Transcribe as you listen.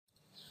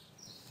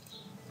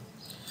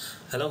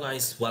Hello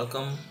guys,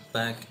 welcome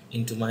back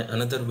into my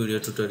another video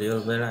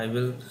tutorial where I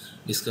will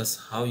discuss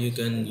how you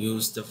can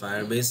use the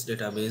Firebase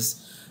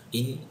database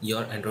in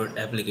your Android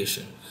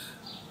application.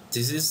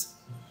 This is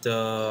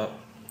the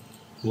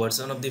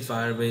version of the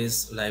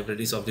Firebase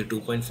libraries of the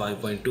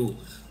 2.5.2,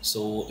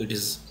 so it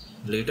is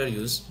later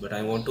used, but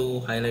I want to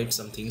highlight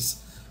some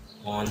things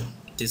on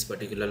this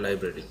particular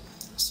library.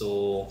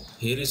 So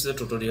here is the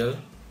tutorial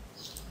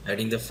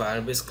adding the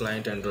Firebase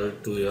client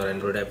Android to your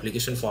Android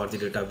application for the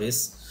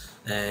database,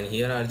 and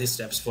here are the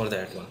steps for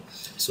that one.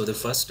 So the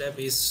first step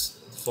is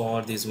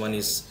for this one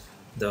is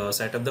the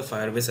set up the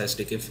Firebase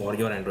SDK for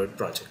your Android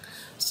project.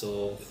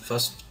 So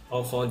first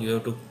of all, you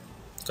have to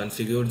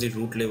configure the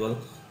root level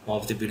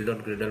of the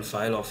build.gradle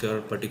file of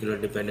your particular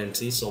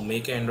dependency. So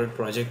make an Android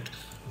project,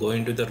 go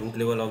into the root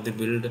level of the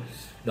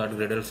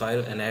build.gradle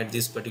file and add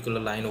this particular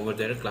line over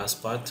there, class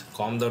path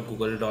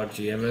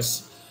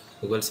com.google.gms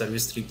Google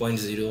Service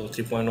 3.0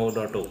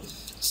 3.0.0.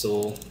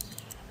 so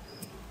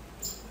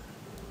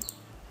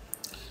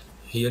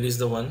here is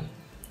the one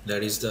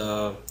that is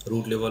the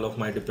root level of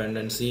my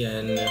dependency,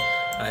 and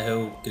I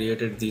have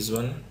created this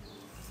one.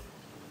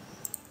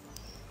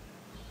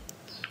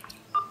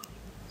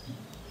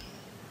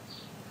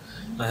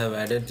 I have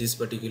added these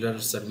particular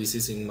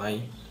services in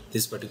my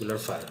this particular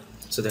file.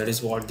 So that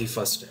is what the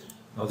first step.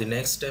 Now the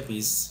next step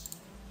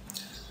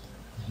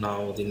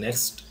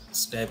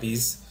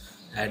is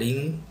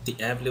adding the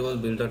app level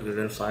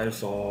build.gradle file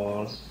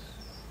for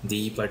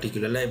the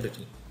particular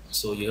library.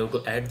 So you have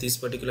to add this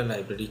particular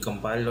library,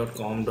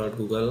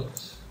 compile.com.google,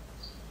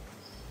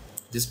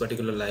 this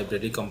particular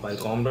library, compile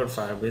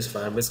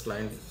com.firebase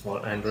client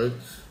for Android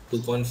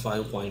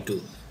 2.5.2.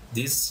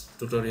 This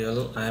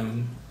tutorial I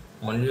am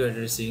only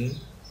addressing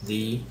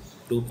the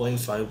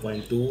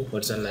 2.5.2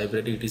 version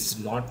library. It is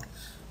not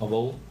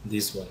above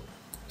this one,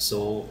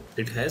 so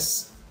it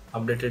has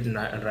updated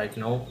right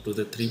now to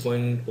the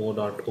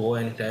 3.0.0,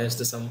 and it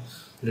has some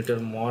little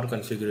more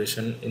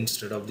configuration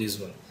instead of this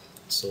one.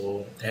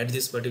 So add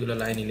this particular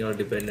line in your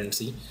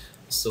dependency.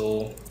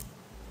 So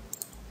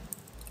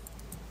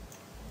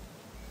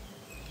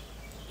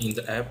in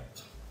the app,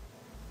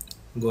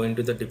 go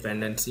into the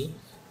dependency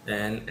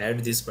and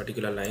add this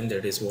particular line,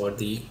 that is what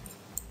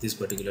this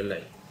particular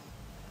line.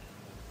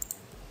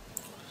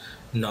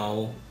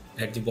 Now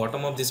at the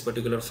bottom of this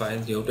particular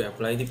file, you have to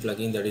apply the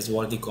plugin, that is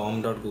what the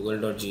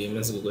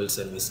com.google.gms Google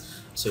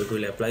service. So it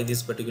will apply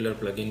this particular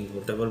plugin,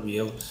 whatever we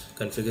have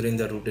configured in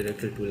the root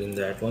directory tool in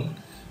that one,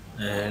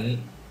 and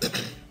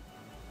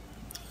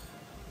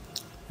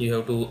you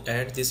have to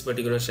add this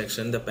particular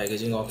section, the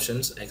packaging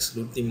options,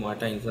 exclude the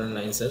Mata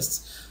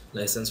Inference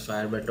license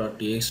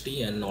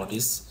firebase.txt and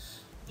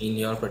notice in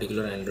your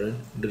particular Android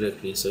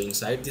directory. So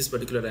inside this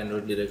particular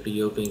Android directory,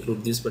 you have to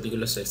include this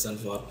particular section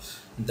for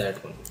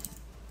that one.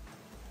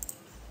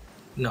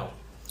 Now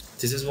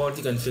this is what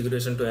the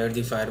configuration to add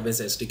the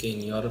Firebase SDK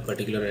in your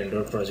particular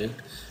Android project,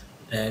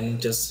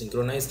 and just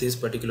synchronize these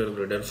particular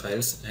Gradle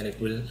files and it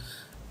will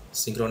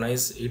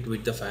synchronize it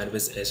with the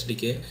Firebase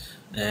SDK.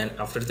 And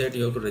after that,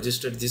 you have to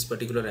register this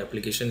particular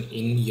application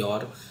in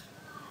your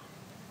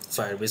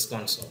Firebase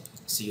console.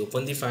 So you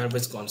open the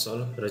Firebase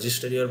console,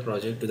 register your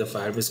project to the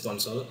Firebase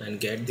console and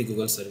get the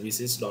Google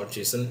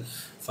services.json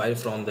file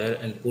from there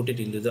and put it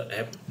into the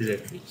app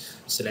directory.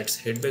 So let's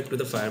head back to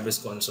the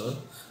Firebase console.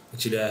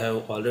 Actually I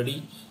have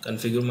already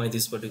configured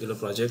this particular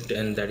project,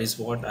 and that is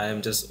what I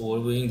am just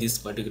overviewing these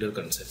particular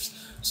concepts.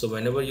 So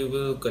whenever you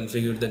will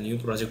configure the new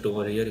project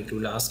over here, it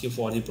will ask you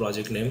for the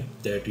project name,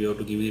 that you have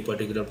to give the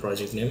particular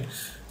project name.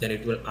 Then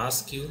it will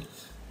ask you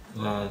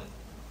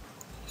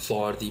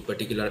for the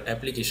particular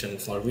application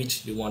for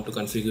which you want to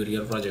configure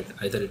your project,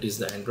 either it is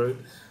the Android,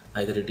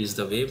 either it is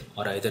the web,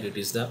 or either it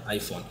is the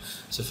iPhone.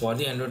 So for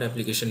the Android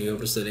application, you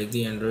have to select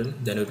the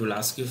Android, then it will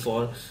ask you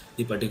for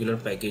the particular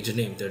package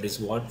name, that is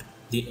what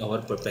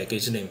our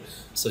package name.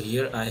 So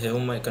here I have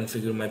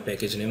configure my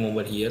package name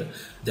over here.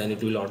 Then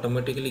it will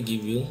automatically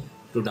give you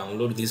to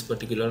download this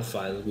particular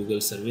file,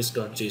 Google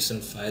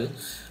service.json file,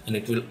 and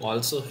it will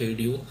also head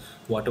you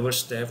whatever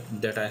step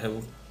that I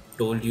have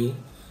told you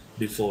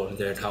before,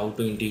 that how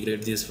to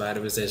integrate this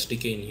Firebase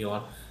SDK in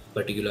your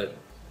particular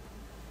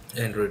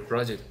Android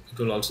project. It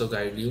will also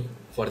guide you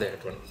for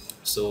that one.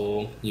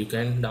 So you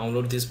can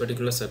download this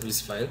particular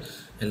service file,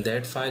 and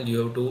that file you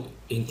have to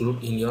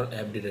include in your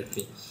app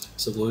directory.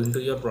 So go into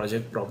your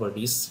project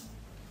properties,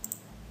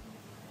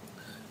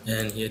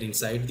 and here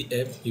inside the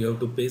app you have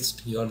to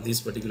paste your this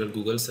particular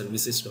Google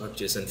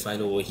services.json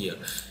file over here.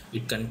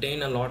 It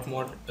contain a lot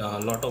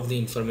of the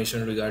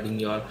information regarding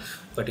your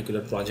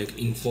particular project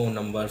info,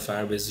 number,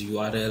 Firebase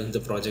URL, the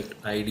project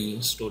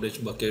ID,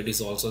 storage bucket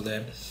is also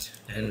there,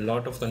 and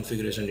lot of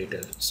configuration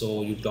detail.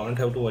 So you don't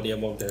have to worry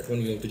about that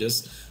one. You have to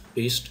just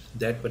paste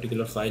that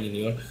particular file in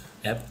your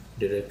app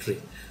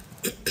directory.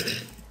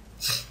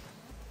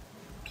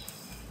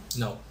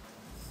 Now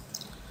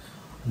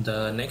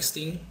the next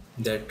thing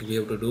that we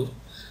have to do,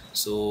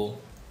 so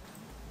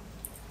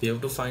we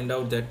have to find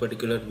out that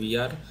particular we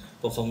are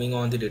performing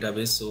on the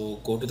database. So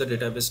go to the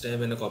database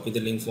tab and copy the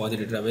link for the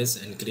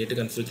database and create a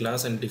config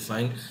class and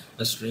define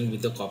a string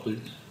with the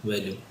copied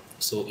value.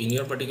 So in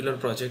your particular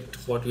project,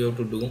 what you have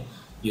to do,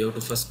 you have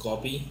to first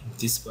copy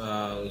this,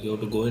 you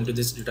have to go into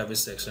this database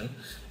section.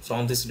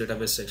 From this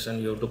database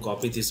section you have to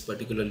copy this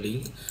particular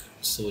link.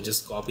 So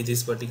just copy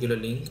this particular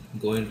link,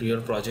 go into your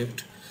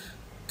project,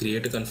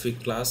 create a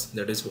config class,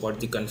 that is what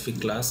the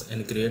config class,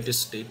 and create a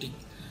static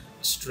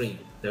string,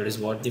 that is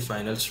what the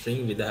final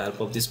string, with the help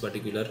of this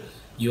particular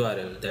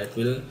URL that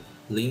will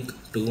link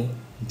to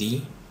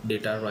the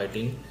data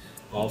writing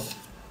of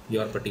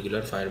your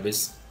particular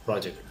Firebase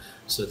project.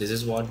 So this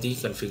is what the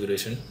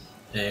configuration.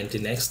 And the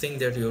next thing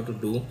that you have to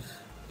do,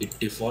 it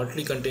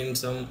defaultly contains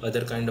some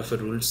other kind of a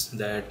rules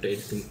that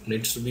it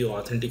needs to be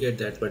authenticate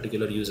that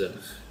particular user,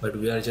 but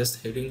we are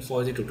just heading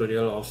for the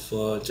tutorial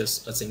of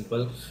just a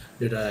simple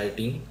data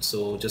writing.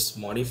 So just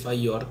modify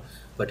your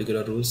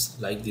particular rules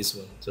like this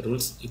one. So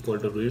rules equal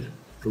to read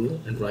true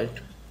and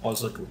write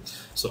also true.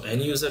 So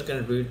any user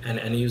can read and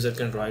any user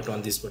can write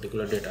on this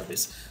particular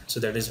database. So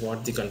that is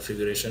what the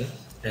configuration,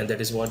 and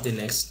that is what the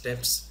next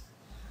steps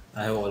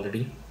I have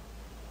already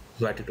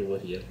write it over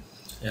here.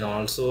 And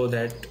also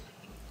that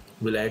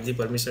will add the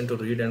permission to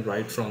read and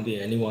write from the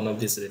any one of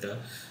this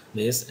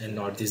database, and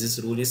not this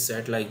is rule is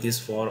set like this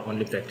for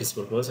only practice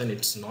purpose, and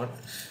it's not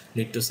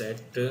need to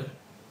set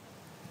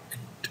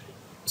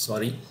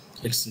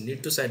it's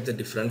need to set the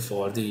different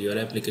for the your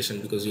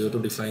application, because you have to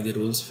define the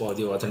rules for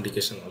the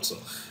authentication also.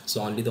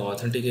 So only the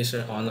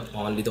authentication on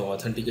only the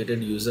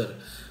authenticated user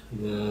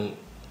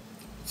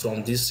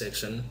from this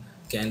section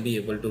can be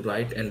able to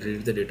write and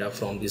read the data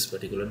from this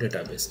particular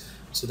database.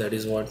 So that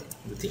is what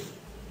the thing.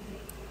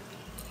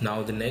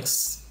 Now the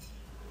next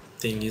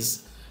thing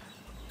is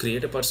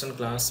create a person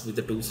class with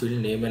the two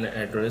field, name and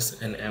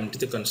address, and empty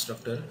the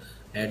constructor,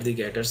 add the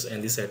getters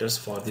and the setters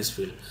for this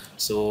field.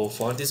 So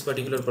for this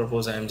particular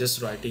purpose I am just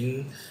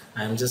getting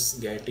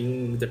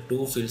the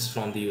two fields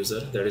from the user,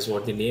 that is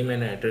what the name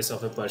and address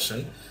of a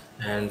person,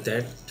 and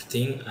that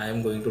thing I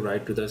am going to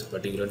write to this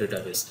particular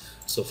database.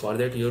 So for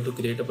that you have to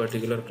create a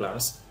particular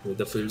class with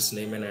the fields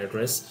name and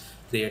address,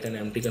 create an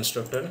empty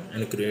constructor,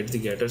 and create the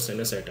getters and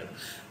a setter.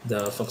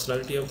 The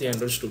functionality of the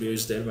Android Studio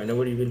is there.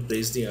 Whenever you will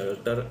press the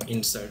alter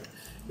insert,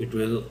 it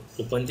will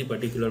open the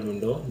particular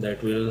window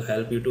that will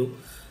help you to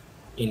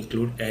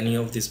include any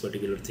of this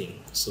particular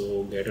thing.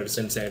 So getters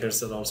and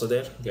setters are also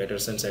there,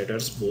 getters and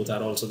setters both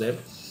are also there.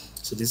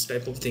 So this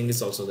type of thing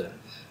is also there.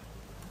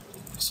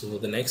 So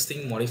the next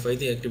thing, modify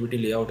the activity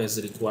layout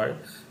as required.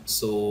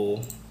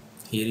 So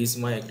here is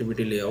my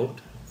activity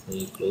layout. Let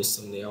me close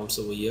some layouts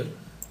over here.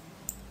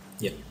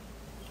 Yeah,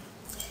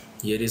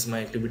 here is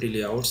my activity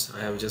layouts.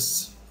 I have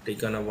just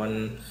taken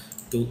a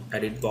two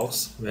edit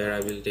box where I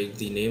will take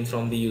the name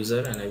from the user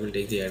and I will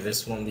take the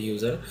address from the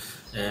user,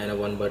 and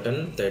one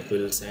button that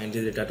will send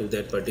the data to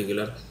that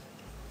particular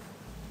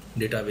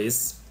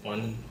database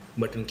on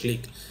button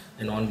click,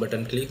 and on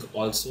button click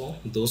also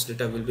those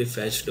data will be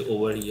fetched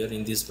over here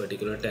in this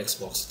particular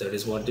text box, that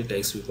is what the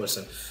text view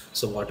person.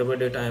 So whatever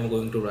data I am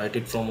going to write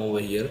it from over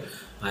here,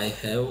 I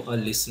have a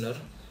listener.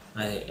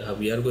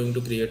 We are going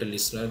to create a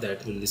listener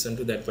that will listen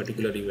to that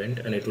particular event,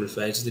 and it will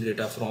fetch the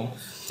data from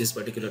this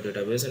particular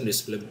database and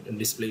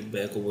display it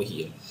back over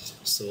here.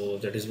 So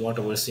that is what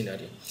our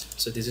scenario.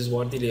 So this is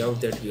what the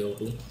layout that we have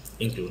to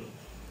include.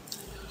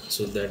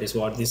 So that is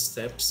what these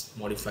steps,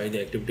 modify the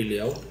activity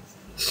layout.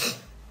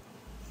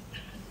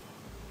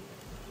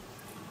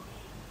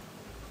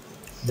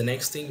 The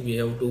next thing, we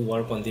have to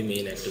work on the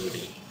main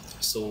activity.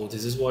 So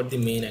this is what the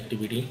main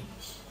activity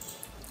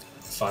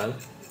file.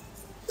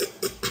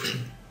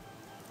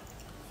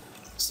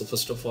 So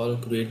first of all,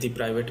 create the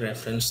private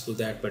reference to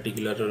that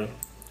particular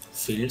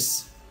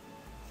fields.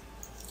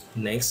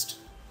 Next,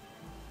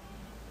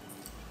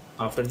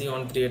 after the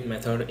onCreate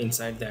method,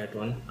 inside that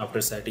one,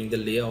 after setting the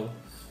layout,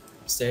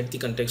 set the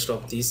context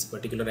of this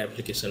particular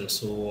application.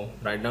 So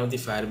right now the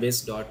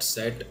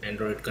firebase.set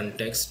Android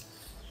context,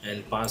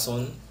 and pass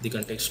on the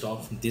context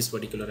of this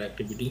particular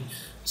activity.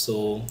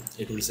 So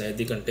it will set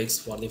the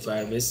context for the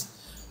Firebase.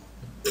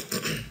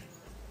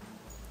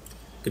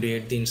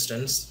 Create the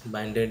instance,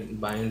 bind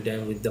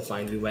them with the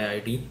find by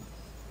ID.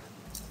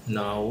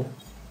 Now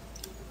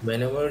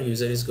whenever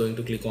user is going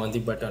to click on the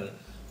button,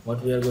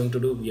 what we are going to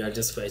do, we are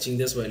just fetching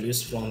these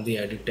values from the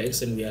edit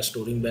text and we are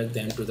storing back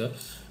them to the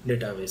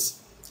database.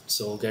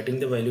 So getting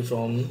the value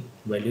from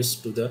values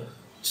to the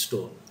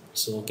store.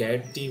 So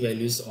get the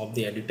values of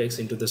the edit text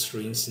into the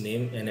strings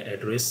name and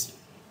address.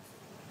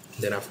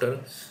 Then after,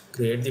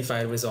 create the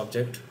Firebase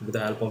object with the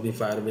help of the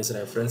Firebase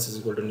reference is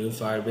equal to new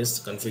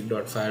Firebase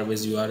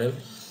config.firebase URL.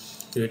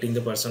 Creating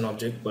the person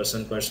object,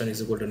 person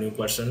is equal to new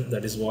person,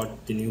 that is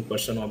what the new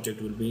person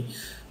object will be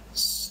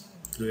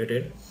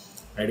created.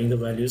 Adding the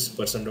values,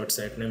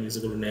 person.setName is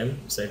equal to name,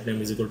 setName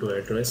is equal to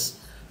address.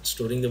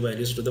 Storing the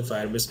values to the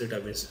Firebase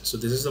database. So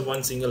this is the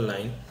one single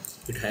line.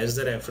 It has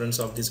the reference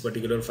of this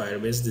particular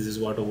Firebase. This is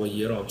what over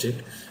here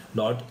object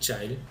dot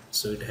child.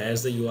 So it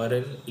has the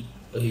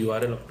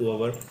URL up to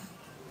our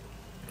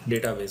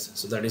database.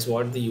 So that is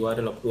what the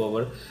URL up to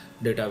our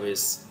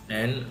database,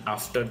 and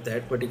after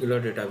that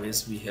particular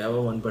database we have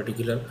a one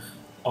particular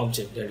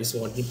object, that is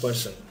what the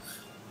person.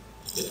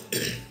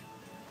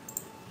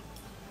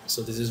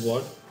 So this is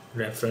what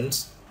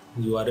reference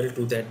URL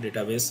to that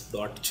database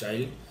dot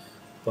child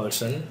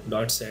person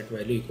dot set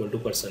value equal to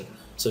person.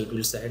 So it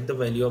will set the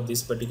value of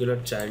this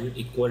particular child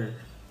equal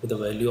to the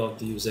value of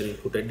the user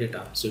inputted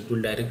data. So it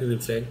will directly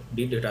reflect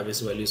the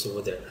database values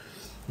over there.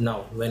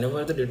 Now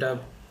whenever the data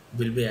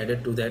will be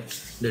added to that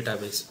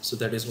database, so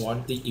that is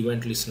what the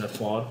event listener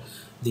for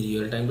the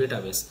real-time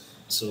database.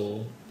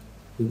 So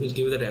we will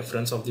give the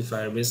reference of the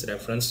Firebase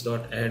reference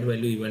dot add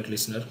value event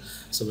listener.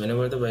 So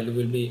whenever the value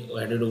will be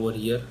added over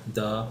here,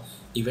 the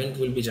event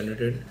will be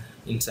generated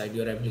inside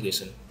your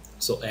application.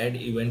 So add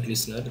event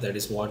listener, that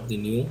is what the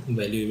new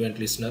value event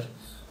listener.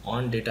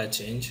 On data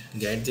change,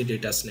 get the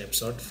data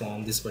snapshot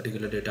from this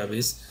particular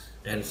database,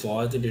 and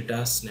for the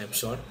data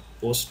snapshot,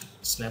 post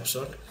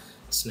snapshot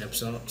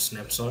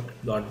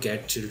dot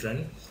get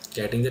children.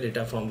 Getting the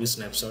data from this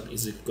snapshot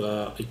is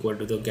equal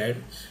to the get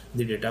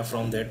the data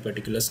from that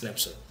particular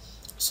snapshot.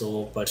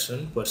 So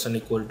person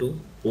equal to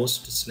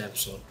post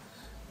snapshot,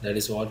 that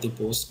is what the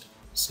post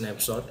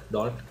snapshot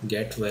dot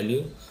get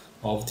value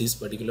of this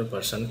particular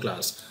person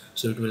class.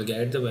 So it will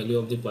get the value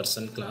of the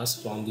person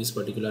class from this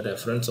particular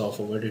reference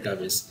of our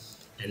database,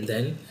 and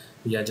then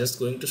we are just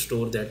going to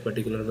store that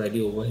particular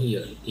value over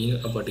here in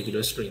a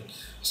particular string.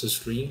 So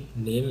string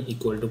name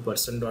equal to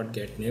person dot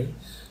get name.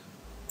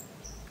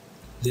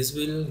 This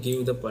will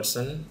give the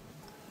person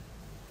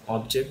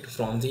object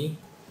from the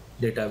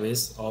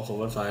database of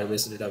our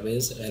Firebase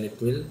database, and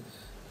it will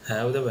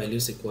have the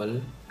values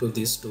equal to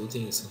these two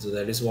things. So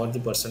that is what the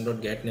person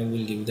dot get name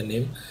will give the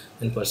name,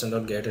 and person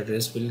dot get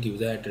address will give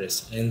the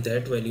address, and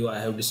that value I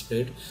have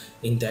displayed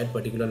in that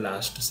particular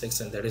last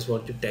section. That is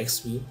what the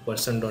text view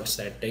person dot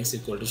set text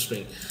equal to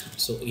string.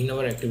 So in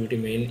our activity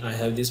main, I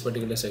have this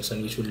particular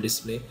section which will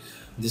display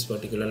this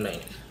particular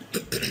line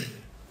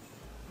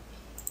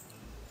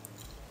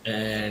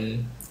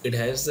and it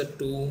has the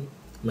two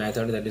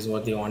method, that is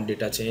what the on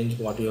data change,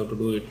 what you have to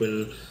do, it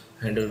will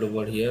handle it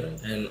over here,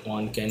 and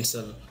on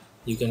cancel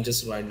you can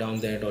just write down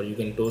that, or you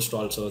can toast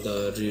also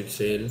the read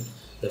fail,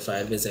 the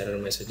Firebase error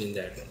message in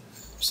that one.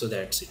 So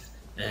that's it.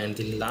 And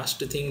the last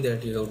thing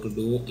that you have to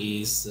do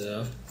is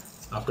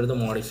after the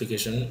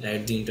modification,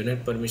 add the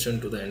internet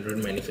permission to the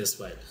Android manifest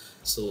file.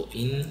 So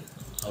in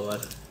our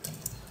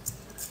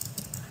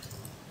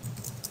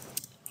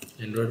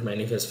Android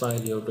manifest file,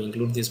 you have to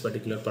include this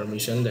particular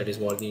permission, that is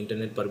what the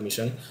internet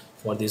permission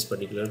for this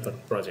particular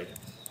project.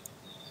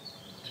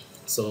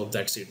 So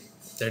that's it,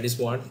 that is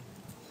what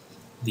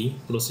the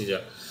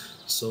procedure.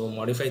 So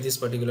modify this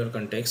particular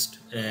context,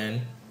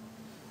 and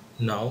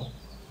now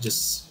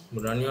just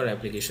run your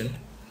application.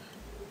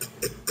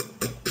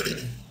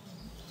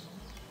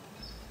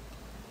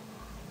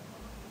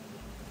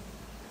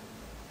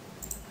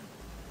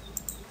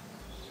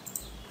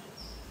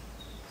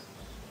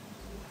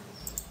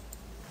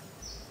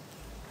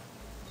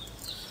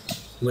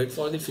 Wait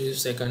for the few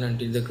seconds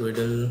until the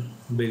Gradle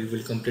build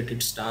will complete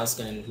its task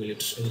and will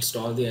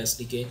install the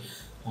SDK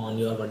on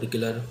your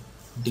particular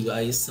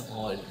device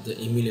or the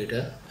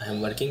emulator. I am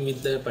working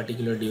with the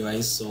particular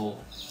device, so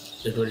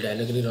it will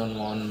directly run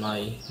on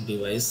my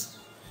device.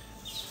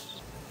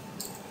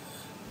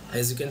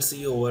 As you can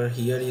see over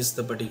here is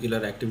the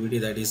particular activity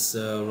that is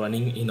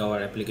running in our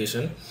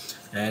application,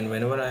 and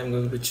whenever I am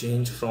going to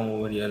change from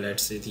over here,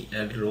 let's say the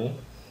add row,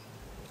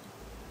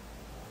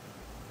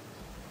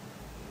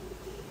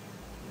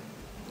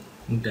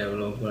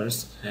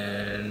 developers,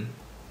 and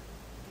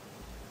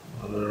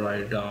I will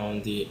write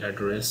down the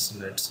address,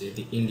 let's say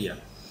the India,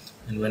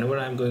 and whenever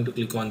I'm going to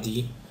click on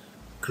the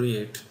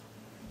create,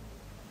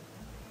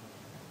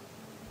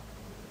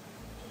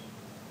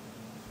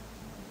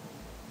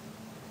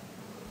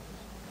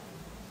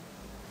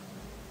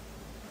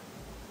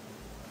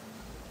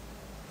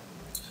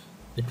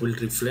 it will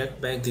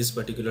reflect back these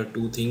particular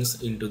two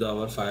things into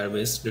our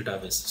Firebase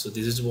database. So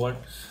this is what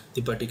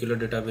the particular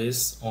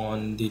database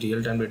on the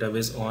real-time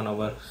database on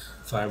our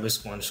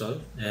Firebase console,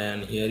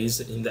 and here is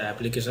in the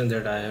application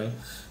that I have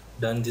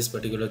done this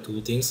particular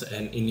two things,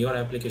 and in your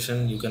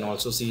application you can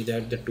also see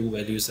that the two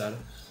values are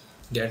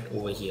get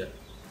over here.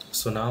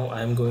 So now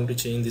I am going to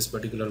change these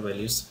particular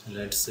values.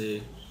 Let's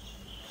say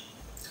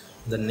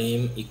the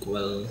name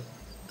equal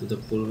to the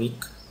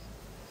Purvik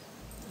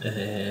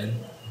and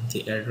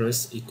the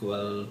address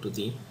equal to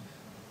the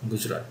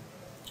Gujarat.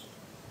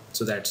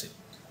 So that's it.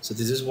 So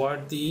this is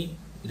what the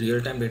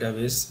real-time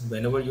database,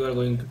 whenever you are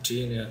going to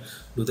change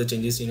do the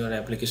changes in your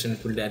application,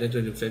 it will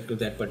directly reflect to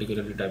that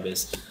particular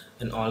database.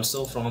 And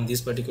also from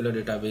this particular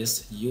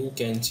database you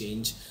can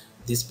change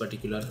these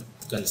particular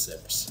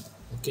concepts.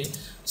 Okay,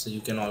 so you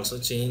can also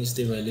change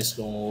the values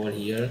from over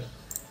here.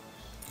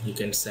 You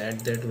can set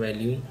that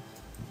value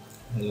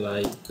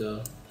like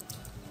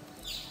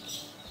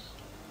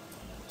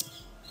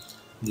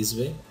this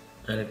way,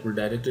 and it will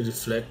directly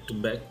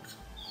reflect back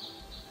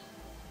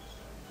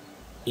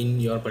in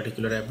your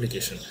particular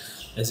application.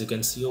 As you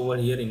can see over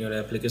here in your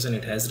application,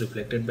 it has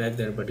reflected back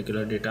that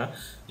particular data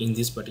in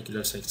this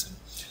particular section.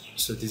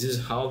 So this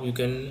is how you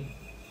can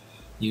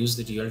use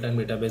the real-time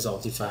database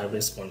of the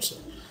Firebase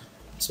console.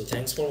 So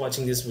thanks for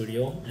watching this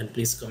video, and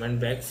please comment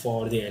back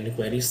for the any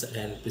queries,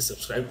 and please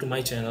subscribe to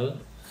my channel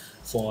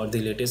for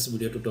the latest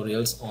video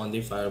tutorials on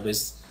the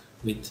Firebase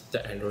with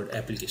the Android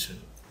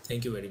application.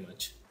 Thank you very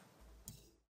much.